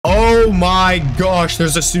Oh my gosh,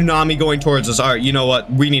 there's a tsunami going towards us. All right, you know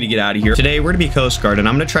what? We need to get out of here. Today, we're gonna be Coast Guard, and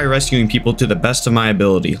I'm gonna try rescuing people to the best of my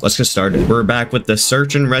ability. Let's get started. We're back with the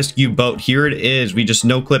search and rescue boat. Here it is. We just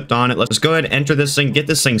no-clipped on it. Let's go ahead and enter this thing, get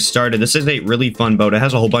this thing started. This is a really fun boat. It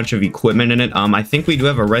has a whole bunch of equipment in it. I think we do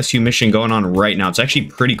have a rescue mission going on right now. It's actually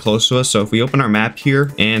pretty close to us. So if we open our map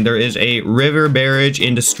here, and there is a river barrage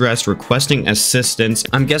in distress requesting assistance.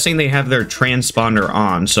 I'm guessing they have their transponder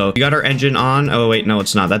on. So we got our engine on. Oh, wait, no,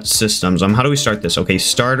 it's not. That's systems. How do we start this? Okay,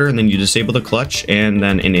 starter, and then you disable the clutch and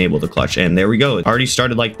then enable the clutch. And there we go. It already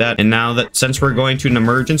started like that. And now that since we're going to an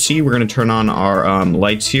emergency, we're going to turn on our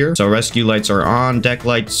lights here. So rescue lights are on, deck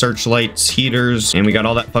lights, search lights, heaters, and we got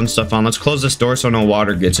all that fun stuff on. Let's close this door so no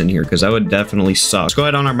water gets in here because that would definitely suck. Let's go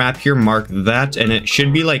ahead on our map here, mark that, and it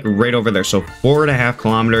should be like right over there. So 4.5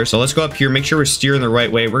 kilometers. So let's go up here, make sure we're steering the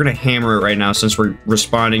right way. We're going to hammer it right now since we're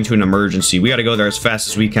responding to an emergency. We got to go there as fast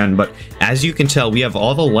as we can. But as you can tell, we have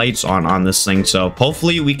all the lights on this thing. So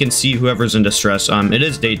hopefully we can see whoever's in distress. It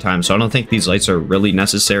is daytime, so I don't think these lights are really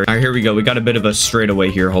necessary. All right, here we go. We got a bit of a straightaway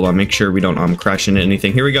here. Hold on, make sure we don't crash into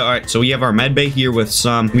anything. Here we go. All right, so we have our med bay here with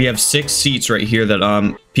we have 6 seats right here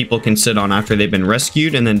that people can sit on after they've been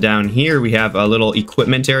rescued. And then down here we have a little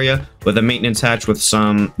equipment area with a maintenance hatch with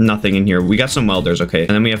nothing in here. We got some welders, okay.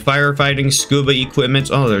 And then we have firefighting, scuba equipment.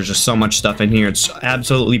 Oh, there's just so much stuff in here. It's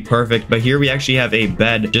absolutely perfect. But here we actually have a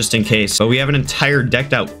bed just in case. But we have an entire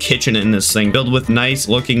decked out kitchen in this thing built with nice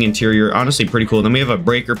looking interior. Honestly, pretty cool. Then we have a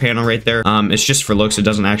breaker panel right there. It's just for looks. It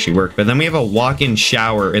doesn't actually work. But then we have a walk-in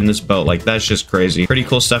shower in this boat. Like, that's just crazy. Pretty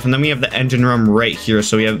cool stuff. And then we have the engine room right here.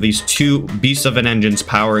 So we have these 2 beasts of an engines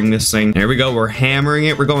powering this thing. There we go. We're hammering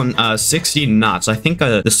it. We're going 60 knots. I think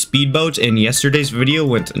the speedboat in yesterday's video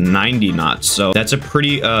went 90 knots. So that's a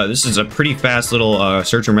pretty this is a pretty fast little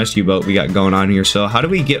search and rescue boat we got going on here. So how do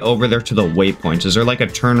we get over there to the waypoints? Is there like a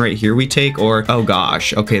turn right here we take, or oh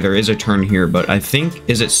gosh, okay, there is a turn here, but I think,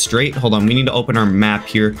 is it straight? Hold on, we need to open our map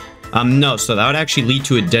here. No, so that would actually lead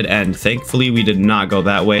to a dead end. Thankfully, we did not go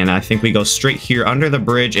that way, and I think we go straight here under the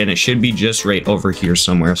bridge, and it should be just right over here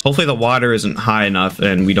somewhere. So hopefully the water isn't high enough,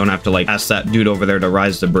 and we don't have to like ask that dude over there to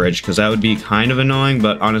rise the bridge, because that would be kind of annoying.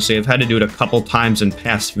 But honestly, I've had to do it a couple times in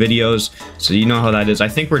past videos, so you know how that is. I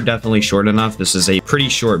think we're definitely short enough. This is a pretty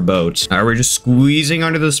short boat. All right, we're just squeezing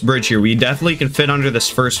under this bridge here. We definitely can fit under this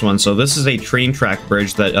first one. So this is a train track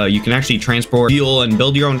bridge that you can actually transport fuel and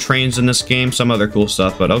build your own trains in this game. Some other cool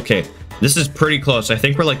stuff, but okay. This is pretty close. I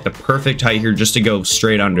think we're like the perfect height here just to go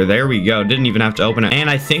straight under. There we go. Didn't even have to open it. And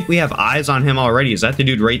I think we have eyes on him already. Is that the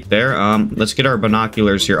dude right there? Let's get our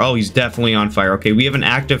binoculars here. Oh, he's definitely on fire. Okay, we have an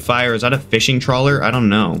active fire. Is that a fishing trawler? I don't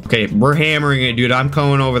know. Okay, we're hammering it, dude. I'm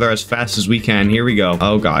going over there as fast as we can. Here we go.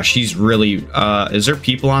 Oh gosh, he's really, is there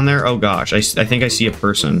people on there? Oh gosh, I think I see a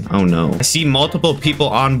person. Oh no. I see multiple people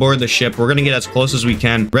on board the ship. We're gonna get as close as we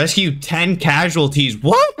can. Rescue 10 casualties.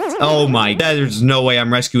 What? Oh my, there's no way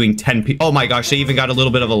I'm rescuing 10 people. Oh my gosh, they even got a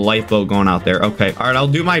little bit of a lifeboat going out there. Okay, all right, I'll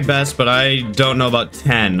do my best, but I don't know about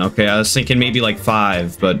 10. Okay, I was thinking maybe like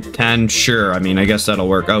 5, but 10, sure. I mean, I guess that'll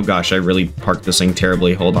work. Oh gosh, I really parked this thing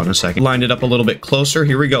terribly. Hold on a second. Lined it up a little bit closer.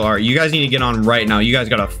 Here we go. All right, you guys need to get on right now. You guys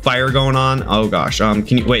got a fire going on. Oh gosh, can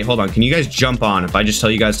you wait? Hold on. Can you guys jump on if I just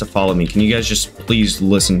tell you guys to follow me? Can you guys just please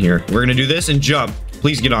listen here? We're gonna do this and jump.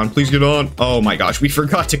 Please get on. Please get on. Oh my gosh, we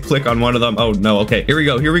forgot to click on one of them. Oh no. Okay, here we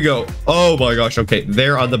go. Here we go. Oh my gosh. Okay,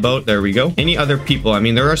 they're on the boat. There we go. Any other people? I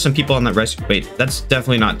mean, there are some people on that rescue. Wait, that's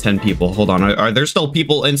definitely not 10 people. Hold on. Are there still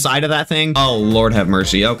people inside of that thing? Oh Lord have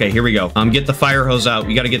mercy. Okay, here we go. Get the fire hose out.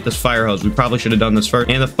 We got to get this fire hose. We probably should have done this first.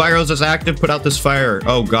 And the fire hose is active. Put out this fire.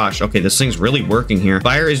 Oh gosh. Okay, this thing's really working here.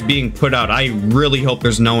 Fire is being put out. I really hope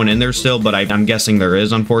there's no one in there still, but I'm guessing there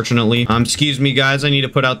is, unfortunately. Excuse me, guys. I need to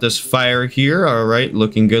put out this fire here. All right,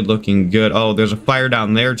 looking good. Looking good. Oh, there's a fire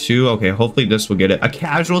down there too. Okay, hopefully this will get it. A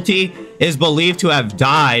casualty is believed to have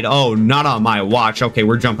died. Oh, not on my watch. Okay,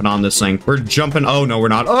 we're jumping on this thing. We're jumping. Oh no, we're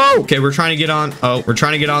not. Oh, okay, we're trying to get on. Oh, we're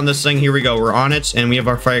trying to get on this thing. Here we go. We're on it, and we have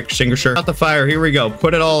our fire extinguisher. Out the fire. Here we go.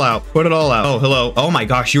 Put it all out. Put it all out. Oh, hello. Oh my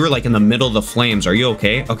gosh, you were like in the middle of the flames. Are you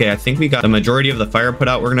okay? Okay, I think we got the majority of the fire put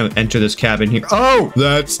out. We're gonna enter this cabin here. Oh,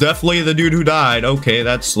 that's definitely the dude who died. Okay,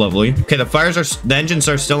 that's lovely. Okay, the engines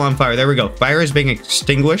are still on fire. There we go. Fire is being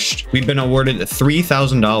extinguished. We've been awarded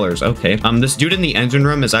 $3,000. Okay. This dude in the engine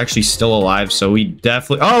room is actually still alive, so we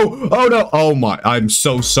definitely. Oh no. Oh my. I'm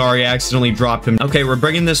so sorry. I accidentally dropped him. Okay, we're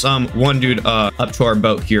bringing this one dude up to our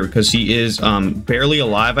boat here because he is barely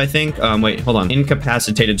alive, I think. Wait, hold on.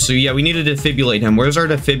 Incapacitated. So yeah, we need to defibrillate him. Where's our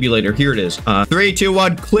defibrillator? Here it is. 3, 2,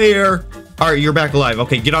 1, clear. All right, you're back alive.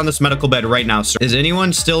 Okay, get on this medical bed right now, sir. Is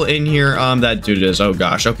anyone still in here? That dude is. Oh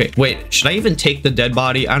gosh. Okay, wait, should I even take the dead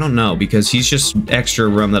body? I don't know, because he's just extra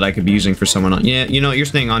room that I could be using for someone else. Yeah, you know, you're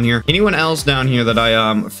staying on here. Anyone else down here that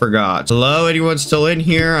I forgot? Hello, anyone still in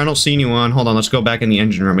here? I don't see anyone. Hold on, let's go back in the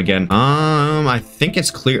engine room again. I think it's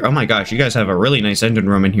clear. Oh my gosh, you guys have a really nice engine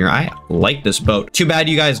room in here. I like this boat. Too bad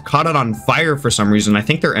you guys caught it on fire for some reason. I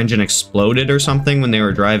think their engine exploded or something when they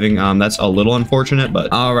were driving. That's a little unfortunate,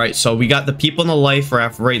 but all right. So we got the people in the life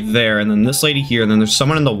raft right there, and then this lady here, and then there's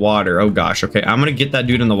someone in the water. Oh gosh. Okay, I'm gonna get that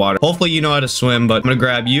dude in the water. Hopefully you know how to swim, but I'm gonna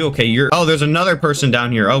grab you. Okay, oh, there's another person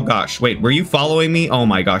down here. Oh gosh, wait, were you following me? Oh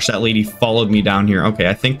my gosh, that lady followed me down here. Okay,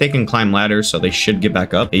 I think they can climb ladders, so they should get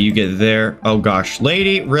back up. Okay, you get there. Oh gosh,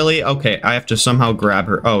 lady, really? Okay, I have to somehow grab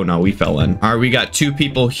her. Oh no, we fell in. All right, we got two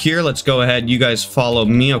people here. Let's go ahead. You guys follow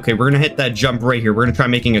me. Okay, we're gonna hit that jump right here. We're gonna try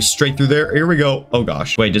making a straight through there. Here we go. Oh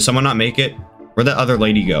gosh, wait, did someone not make it? Where'd that other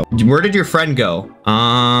lady go? Where did your friend go?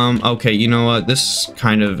 Okay, you know what? This is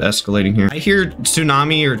kind of escalating here. I hear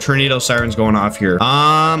tsunami or tornado sirens going off here.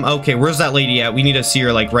 Okay, where's that lady at? We need to see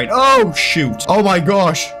her like right. Oh, shoot. Oh my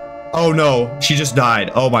gosh. Oh no, she just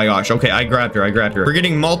died. Oh my gosh. Okay, I grabbed her. We're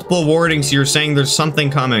getting multiple warnings here saying there's something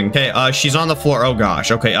coming. Okay, she's on the floor. Oh gosh.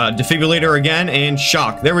 Okay, defibrillator again and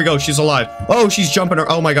shock. There we go. She's alive. Oh, she's jumping her.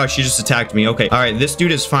 Oh my gosh, she just attacked me. Okay, all right, this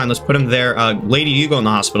dude is fine. Let's put him there. Lady, you go in the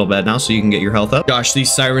hospital bed now so you can get your health up. Gosh, these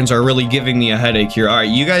sirens are really giving me a headache here. All right,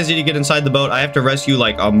 you guys need to get inside the boat. I have to rescue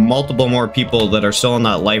like multiple more people that are still on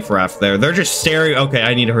that life raft there. They're just staring. Okay,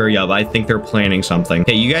 I need to hurry up. I think they're planning something.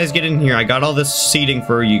 Okay, you guys get in here. I got all this seating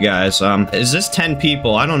for you guys. Is this 10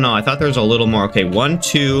 people? I don't know. I thought there was a little more. Okay, 1,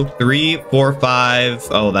 2, 3, 4, 5.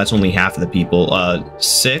 Oh, that's only half of the people.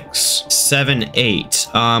 6, 7, 8.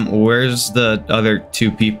 Where's the other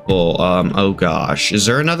 2 people? Oh gosh, is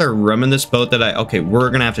there another room in this boat that okay,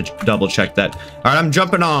 we're gonna have to double check that. All right, I'm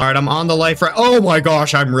jumping on. All right, I'm on the life raft. Oh my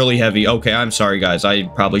gosh, I'm really heavy. Okay, I'm sorry guys, I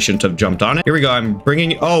probably shouldn't have jumped on it. Here we go. I'm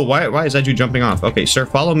bringing. Oh, why is that dude jumping off? Okay, sir,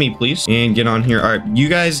 follow me please and get on here. All right, you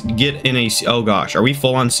guys get in a. Oh gosh, are we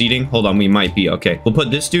full on seating? Hold on, we might be. Okay, we'll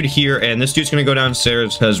put this dude here, and this dude's gonna go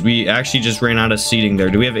downstairs because we actually just ran out of seating there.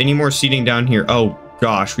 Do we have any more seating down here? Oh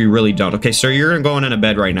gosh, we really don't. Okay, sir, you're going in a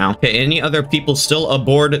bed right now. Okay, any other people still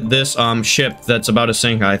aboard this ship that's about to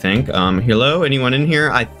sink, I think? Hello, anyone in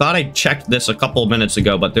here? I thought I checked this a couple of minutes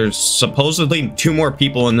ago, but there's supposedly 2 more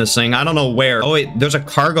people in this thing. I don't know where. Oh wait, there's a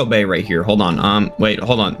cargo bay right here. Hold on. Wait,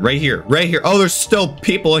 hold on. Right here. Oh, there's still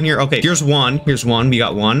people in here. Okay, here's one. We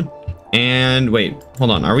got one. And wait,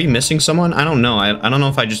 hold on. Are we missing someone? I don't know. I don't know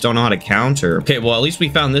if I just don't know how to count or... Okay, well, at least we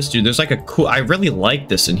found this dude. There's like a cool... I really like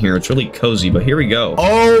this in here. It's really cozy, but here we go.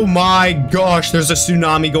 Oh my gosh, there's a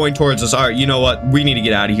tsunami going towards us. All right, you know what? We need to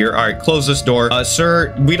get out of here. All right, close this door.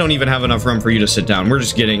 Sir, we don't even have enough room for you to sit down. We're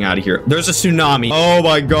just getting out of here. There's a tsunami. Oh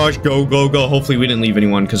my gosh, go. Hopefully we didn't leave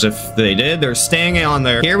anyone, because if they did, they're staying on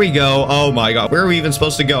there. Here we go. Oh my god. Where are we even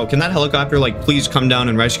supposed to go? Can that helicopter, like, please come down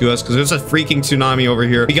and rescue us? Because there's a freaking tsunami over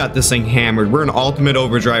here. We got this thing hammered. We're in ultimate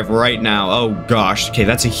overdrive right now. Oh gosh. Okay,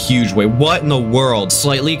 that's a huge wave. What in the world?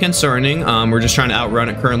 Slightly concerning. We're just trying to outrun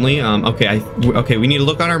it currently. Okay, we need to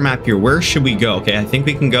look on our map here. Where should we go? Okay, I think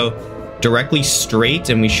we can go directly straight,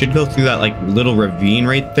 and we should go through that like little ravine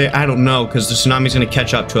right there. I don't know, because the tsunami's gonna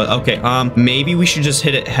catch up to it. Okay, maybe we should just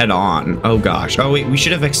hit it head on. Oh gosh. Oh wait, we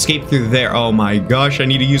should have escaped through there. Oh my gosh, I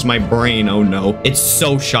need to use my brain. Oh no, it's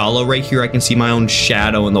so shallow right here. I can see my own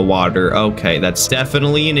shadow in the water. Okay, that's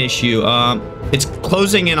definitely an issue. It's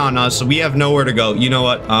closing in on us, so we have nowhere to go. You know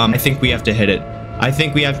what? I think we have to hit it.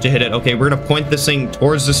 Okay, we're gonna point this thing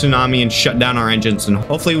towards the tsunami and shut down our engines, and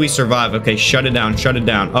hopefully we survive. Okay, shut it down.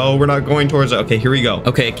 Oh, we're not going towards it. Okay, here we go.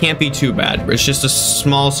 Okay, it can't be too bad. It's just a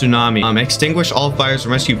small tsunami. Extinguish all fires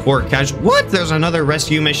and rescue 4 casual. What? There's another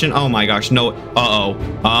rescue mission? Oh my gosh, no.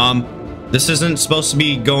 This isn't supposed to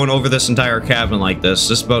be going over this entire cabin like this.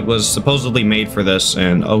 This boat was supposedly made for this,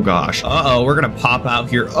 and oh gosh. We're gonna pop out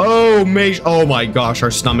here. Oh my gosh, our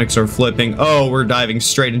stomachs are flipping. Oh, we're diving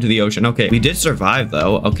straight into the ocean. Okay, we did survive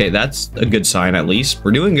though. Okay, that's a good sign at least.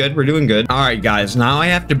 We're doing good. All right, guys, now I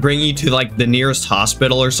have to bring you to like the nearest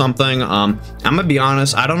hospital or something. I'm gonna be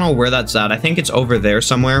honest, I don't know where that's at. I think it's over there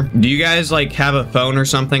somewhere. Do you guys like have a phone or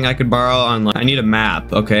something I could borrow on? Like, I need a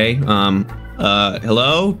map, okay?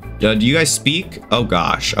 Hello? Do you guys speak? Oh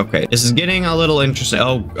gosh. Okay, this is getting a little interesting.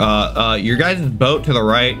 Your guys' boat to the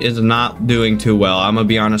right is not doing too well. I'm gonna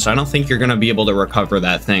be honest, I don't think you're gonna be able to recover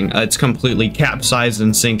that thing. It's completely capsized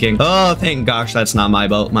and sinking. Oh, thank gosh that's not my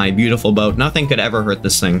boat, my beautiful boat. Nothing could ever hurt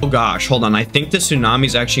this thing. Oh gosh, hold on. I think the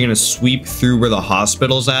tsunami's actually gonna sweep through where the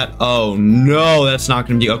hospital's at. Oh no, that's not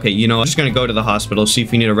gonna be okay. You know, I'm just gonna go to the hospital, see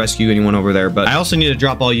if we need to rescue anyone over there, but I also need to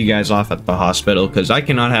drop all you guys off at the hospital because I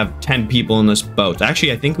cannot have 10 people in this boat.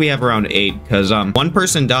 Actually, I think we have around 8 because one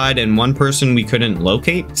person died and one person we couldn't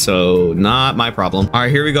locate, so not my problem. All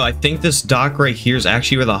right, here we go. I think this dock right here is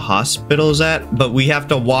actually where the hospital is at, but we have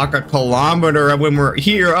to walk a kilometer when we're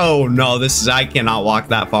here. Oh no, I cannot walk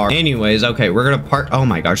that far. Anyways, okay, we're gonna park. Oh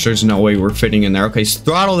my gosh, there's no way we're fitting in there. Okay,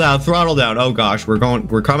 throttle down, throttle down. Oh gosh, we're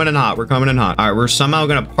coming in hot. We're coming in hot. All right, we're somehow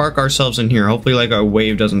gonna park ourselves in here. Hopefully like a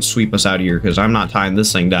wave doesn't sweep us out of here because I'm not tying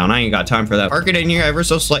this thing down. I ain't got time for that. Park it in here ever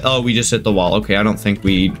so slight. Oh, we just hit the wall. Okay, I don't think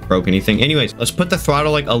we broke anything. Anyways, let's put the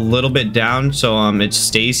throttle like a little bit down so it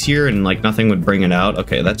stays here and like nothing would bring it out.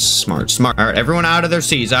 Okay, that's smart. All right, everyone out of their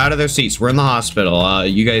seats, out of their seats. We're in the hospital.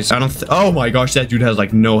 You guys, oh my gosh, that dude has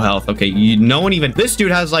like no health. Okay, no one even, this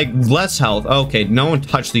dude has like less health. Okay, no one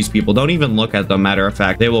touch these people. Don't even look at them. Matter of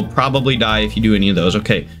fact, they will probably die if you do any of those.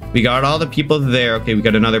 Okay, we got all the people there. Okay, we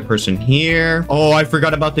got another person here. Oh, I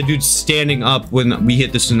forgot about the dude standing up when we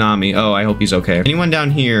hit the tsunami. Oh, I hope he's okay. Anyone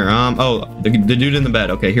down here? Oh, the dude in the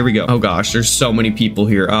bed. Okay, here we go. Oh gosh, there's so many people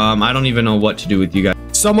here. I don't even know what to do with you guys.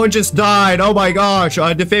 Someone just died. Oh my gosh,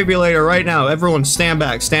 defibrillator right now. Everyone stand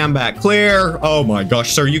back, clear. Oh my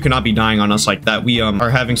gosh, sir, you cannot be dying on us like that. We are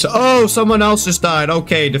having oh, someone else just died.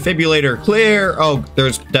 Okay, defibrillator clear. Oh,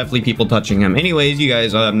 there's definitely people touching him. Anyways, you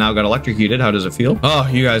guys now got electrocuted. How does it feel? Oh,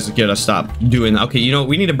 you guys gotta stop doing that. Okay, you know,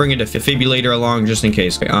 we need to bring a defibrillator along just in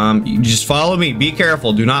case. Okay, you just follow me. Be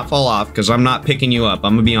careful. Do not fall off because I'm not picking you up.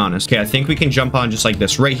 I'm gonna be honest. Okay, I think we can jump on just like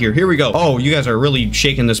this right here. Here we go. Oh, you guys are really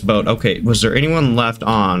shaking this boat. Okay, was there anyone left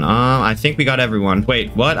on? I think we got everyone.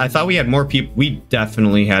 Wait, what? I thought we had more people. We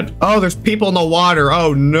definitely had. Oh, there's people in the water.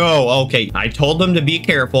 Oh no. Okay, I told them to be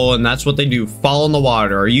careful and that's what they do. Fall in the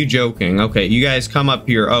water. Are you joking? Okay, you guys come up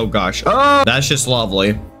here. Oh gosh. Oh, that's just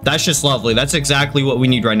lovely. That's just lovely. That's exactly what we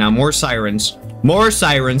need right now. More sirens. More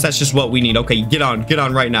sirens. That's just what we need. Okay, get on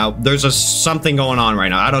right now. There's something going on right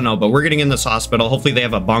now. I don't know, but we're getting in this hospital. Hopefully they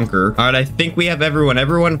have a bunker. All right, I think we have everyone.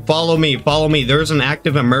 Everyone follow me. Follow me. There's an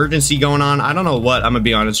active emergency going on. I don't know what. I'm gonna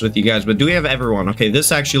be honest with you guys, but do we have everyone? Okay,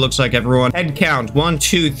 this actually looks like everyone. Head count. 1,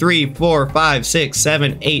 2, 3, 4, 5, 6,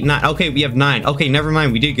 7, 8, 9. Okay, we have 9. Okay, never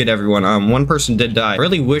mind. We did get everyone. One person did die. I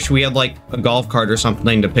really wish we had like a golf cart or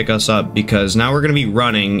something to pick us up because now we're gonna be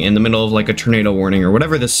running in the middle of like a tornado warning or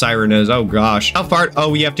whatever this siren is. Oh gosh. How far? Oh,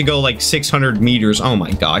 we have to go like 600 meters. Oh my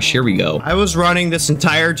gosh, here we go. I was running this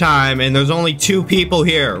entire time and there's only 2 people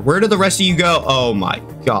here. Where did the rest of you go? Oh my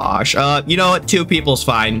gosh. You know what? 2 people's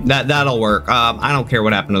fine. That'll work. I don't care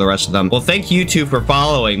what happened to the rest of them. Well, thank you 2 for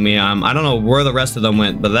following me. I don't know where the rest of them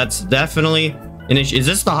went, but that's definitely an issue. Is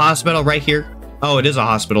this the hospital right here? Oh, it is a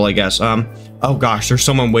hospital, I guess. Oh gosh, there's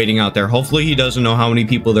someone waiting out there. Hopefully he doesn't know how many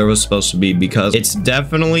people there was supposed to be because it's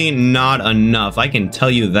definitely not enough. I can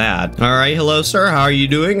tell you that. All right, hello, sir. How are you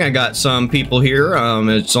doing? I got some people here.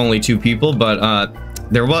 It's only 2 people, but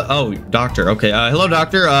there was, oh, doctor. Okay, hello,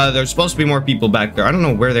 doctor. There's supposed to be more people back there. I don't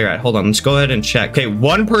know where they're at. Hold on, let's go ahead and check. Okay,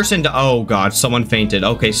 1 person, oh God, someone fainted.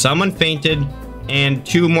 Okay, someone fainted. And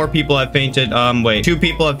 2 more people have fainted. Wait, 2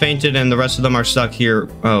 people have fainted and the rest of them are stuck here.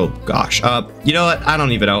 Oh gosh. You know what? I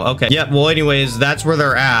don't even know. Okay. Yeah, well, anyways, that's where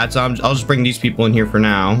they're at. So I'll just bring these people in here for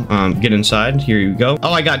now. Get inside. Here you go.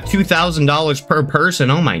 Oh, I got $2,000 per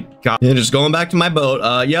person. Oh my God. Yeah, just going back to my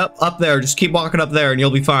boat. Yep, up there. Just keep walking up there and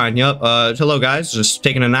you'll be fine. Yep. Hello guys. Just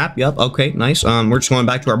taking a nap. Yep. Okay, nice. We're just going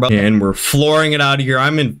back to our boat and we're flooring it out of here.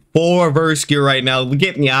 I'm in full reverse gear right now.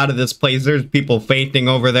 Get me out of this place. There's people fainting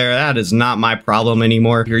over there. That is not my problem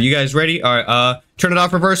anymore. Here, you guys ready? All right, turn it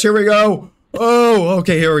off reverse. Here we go. Oh,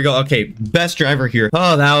 okay, here we go. Okay, best driver here.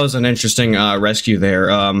 Oh, that was an interesting rescue there.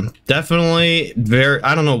 Definitely very,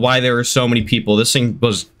 I don't know why there were so many people. This thing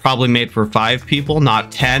was probably made for 5 people,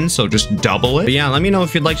 not 10, so just double it. But yeah, let me know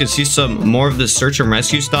if you'd like to see some more of this search and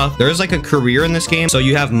rescue stuff. There is like a career in this game, so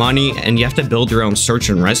you have money and you have to build your own search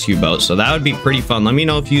and rescue boat, so that would be pretty fun. Let me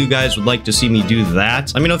know if you guys would like to see me do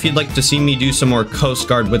that. Let me know if you'd like to see me do some more Coast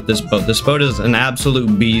Guard with this boat. This boat is an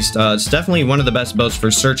absolute beast. It's definitely one of the best boats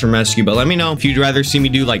for search and rescue, but let me know if you'd rather see me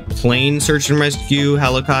do like plane search and rescue,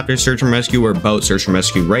 helicopter search and rescue, or boat search and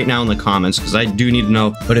rescue right now in the comments, because I do need to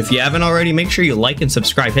know. But if you haven't already, make sure you like and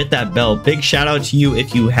subscribe, hit that bell. Big shout out to you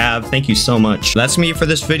if you have. Thank you so much. That's me for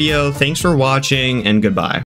this video. Thanks for watching and goodbye.